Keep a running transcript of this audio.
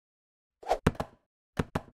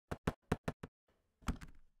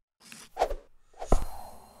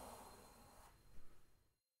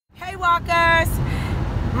Walkers.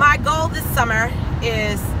 My goal this summer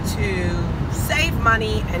is to save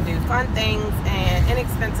money and do fun things and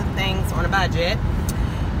inexpensive things on a budget.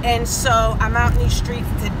 And so I'm out in these streets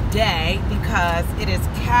today because it is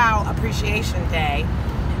Cow Appreciation Day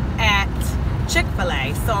at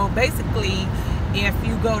Chick-Fil-A. So basically, if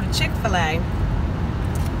you go to Chick-Fil-A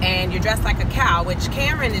and you're dressed like a cow, which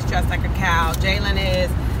Cameron is dressed like a cow, Jalen is,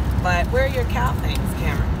 but where are your cow things,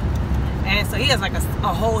 Cameron? And so he has like a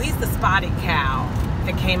whole, he's the spotted cow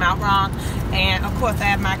that came out wrong. And of course I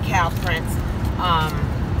have my cow prints,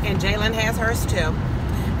 and Jalen has hers too.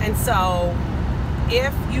 And so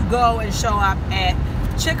if you go and show up at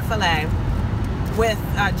Chick-fil-A with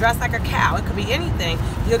dressed like a cow, it could be anything,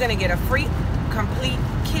 you're gonna get a free complete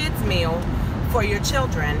kids meal for your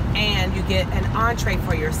children, and you get an entree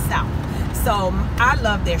for yourself. So I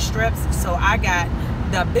love their strips, so I got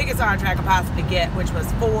the biggest entree I could possibly get, which was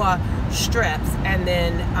 4 strips, and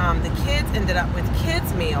then the kids ended up with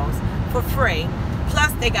kids meals for free,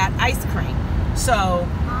 plus they got ice cream. So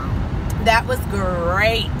that was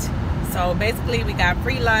great. So basically we got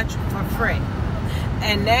free lunch for free.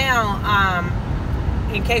 And now,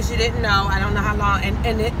 in case you didn't know, I don't know how long, and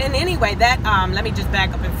anyway, that let me just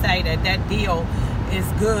back up and say that that deal is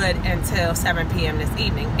good until 7 p.m. this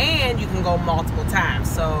evening, and you can go multiple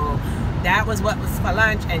times. So that was what was for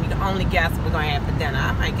lunch, and you can only guess what we're going to have for dinner.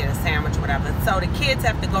 I might get a sandwich or whatever. So the kids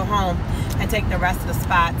have to go home and take the rest of the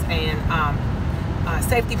spots and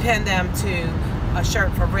safety pin them to a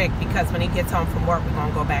shirt for Rick, because when he gets home from work, we're going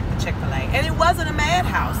to go back to Chick-fil-A. And it wasn't a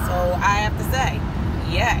madhouse, so I have to say,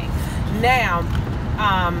 yay. Now,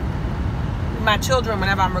 my children,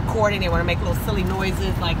 whenever I'm recording, they want to make little silly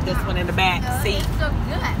noises like this one in the back seat. It's so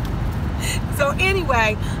good. So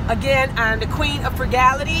anyway, again, I'm the queen of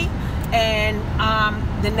frugality, and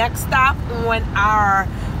the next stop on our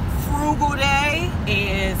frugal day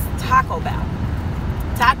is Taco Bell.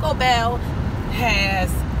 Taco Bell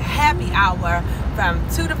has happy hour from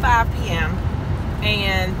 2 to 5 p.m.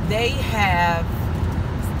 and they have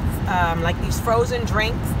like these frozen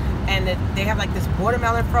drinks, and they have like this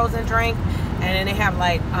watermelon frozen drink, and then they have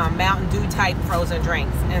like Mountain Dew type frozen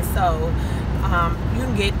drinks. And so you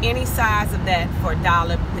can get any size of that for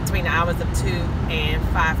 $1 between the hours of 2 and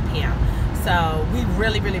 5 p.m. So we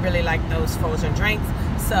really like those frozen drinks.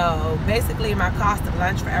 So basically my cost of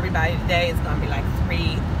lunch for everybody today is going to be like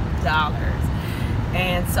 $3.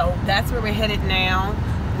 And so that's where we're headed now.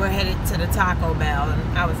 We're headed to the Taco Bell,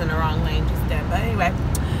 and I was in the wrong lane just then. But anyway,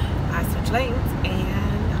 I switched lanes,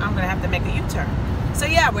 and I'm going to have to make a U-turn. So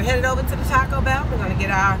yeah, we're headed over to the Taco Bell. We're going to get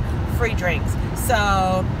our free drinks. So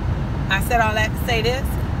I said all that to say this.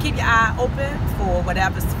 Keep your eye open for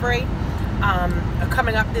whatever's free.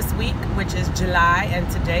 Coming up this week, which is July, and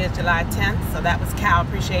today is July 10th. So that was Cow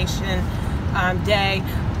Appreciation Day.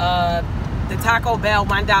 The Taco Bell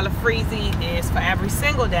 $1 freezy is for every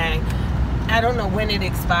single day. I don't know when it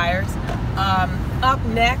expires. Up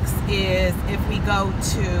next is if we go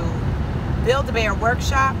to Build-A-Bear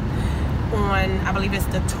Workshop on, I believe it's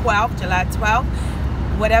the 12th, July 12th.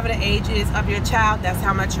 Whatever the age is of your child, that's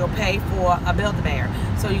how much you'll pay for a Build-A-Bear.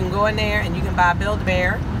 So you can go in there and you can buy a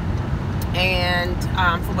Build-A-Bear, and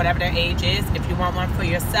for whatever their age is. If you want one for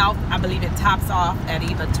yourself, I believe it tops off at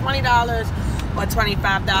either $20 or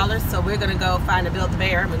 $25. So we're gonna go find a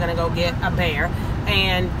Build-A-Bear, and we're gonna go get a bear.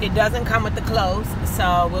 And it doesn't come with the clothes,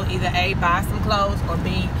 so we'll either A, buy some clothes, or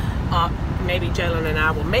B, maybe Jalen and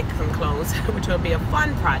I will make some clothes, which will be a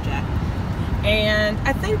fun project. And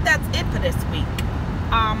I think that's it for this week.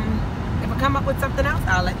 If I come up with something else,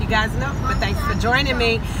 I'll let you guys know. But thanks for joining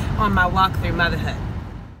me on my walk through motherhood.